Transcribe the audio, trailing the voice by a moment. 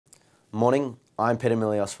Morning, I'm Peter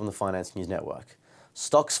Milios from the Finance News Network.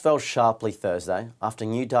 Stocks fell sharply Thursday after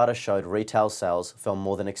new data showed retail sales fell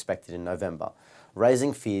more than expected in November,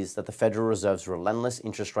 raising fears that the Federal Reserve's relentless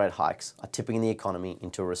interest rate hikes are tipping the economy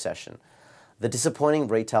into a recession. The disappointing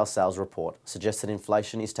retail sales report suggests that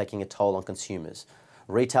inflation is taking a toll on consumers.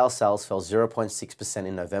 Retail sales fell 0.6%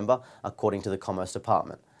 in November, according to the Commerce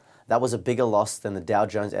Department. That was a bigger loss than the Dow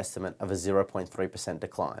Jones estimate of a 0.3%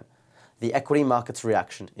 decline. The equity market's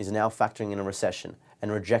reaction is now factoring in a recession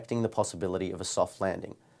and rejecting the possibility of a soft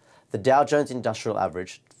landing. The Dow Jones Industrial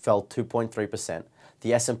Average fell 2.3%,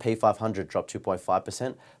 the S&P 500 dropped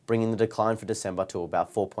 2.5%, bringing the decline for December to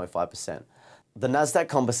about 4.5%. The Nasdaq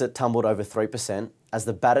Composite tumbled over 3% as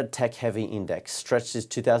the battered tech-heavy index stretched its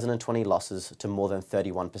 2020 losses to more than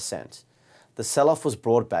 31%. The sell-off was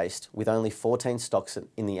broad-based, with only 14 stocks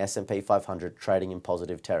in the S&P 500 trading in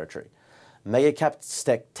positive territory. Mega-cap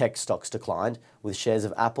tech stocks declined, with shares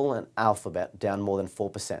of Apple and Alphabet down more than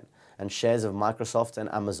 4%, and shares of Microsoft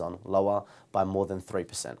and Amazon lower by more than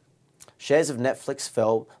 3%. Shares of Netflix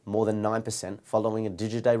fell more than 9% following a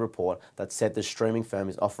Digiday report that said the streaming firm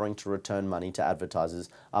is offering to return money to advertisers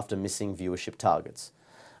after missing viewership targets.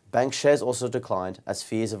 Bank shares also declined as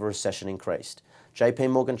fears of a recession increased.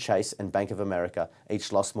 JP Chase and Bank of America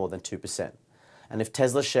each lost more than 2%. And if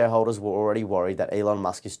Tesla shareholders were already worried that Elon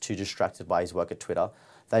Musk is too distracted by his work at Twitter,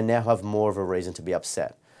 they now have more of a reason to be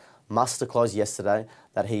upset. Musk disclosed yesterday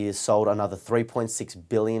that he has sold another $3.6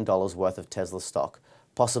 billion worth of Tesla stock,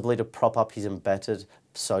 possibly to prop up his embedded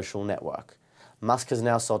social network. Musk has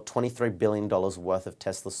now sold $23 billion worth of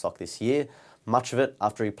Tesla stock this year, much of it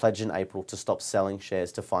after he pledged in April to stop selling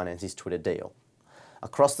shares to finance his Twitter deal.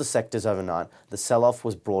 Across the sectors overnight, the sell-off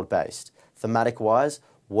was broad-based. Thematic-wise,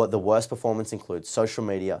 the worst performance includes social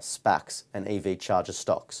media, SPACs, and EV charger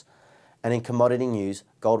stocks. And in commodity news,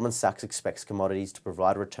 Goldman Sachs expects commodities to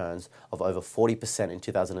provide returns of over 40% in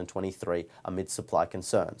 2023 amid supply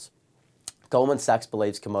concerns. Goldman Sachs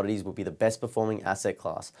believes commodities will be the best performing asset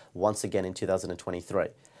class once again in 2023.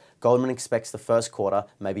 Goldman expects the first quarter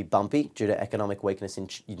may be bumpy due to economic weakness in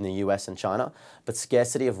the US and China, but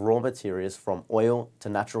scarcity of raw materials from oil to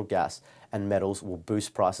natural gas and metals will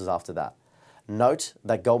boost prices after that. Note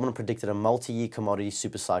that Goldman predicted a multi-year commodity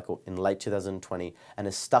supercycle in late 2020 and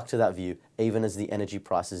has stuck to that view even as the energy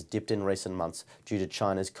prices dipped in recent months due to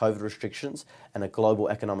China's COVID restrictions and a global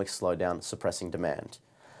economic slowdown suppressing demand.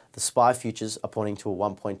 The SPY futures are pointing to a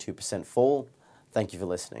 1.2% fall. Thank you for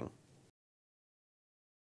listening.